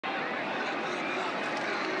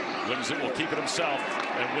Wimsett will keep it himself,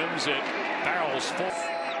 and Wimsett barrels full.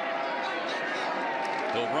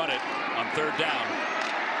 He'll run it on third down,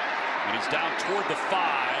 and he's down toward the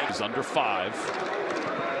 5. He's under 5.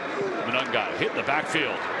 Monungai hit in the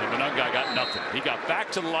backfield, and Monungai got nothing. He got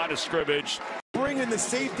back to the line of scrimmage. Bringing the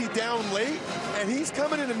safety down late, and he's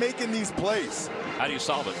coming in and making these plays. How do you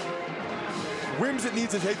solve it? Wimsett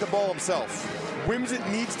needs to take the ball himself. Wimsett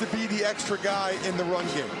needs to be the extra guy in the run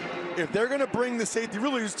game. If they're going to bring the safety,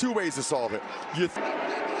 really there's two ways to solve it.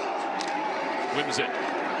 Wimsett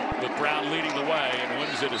with Brown leading the way, and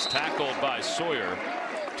Wimsett is tackled by Sawyer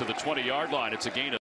to the 20-yard line. It's a gain of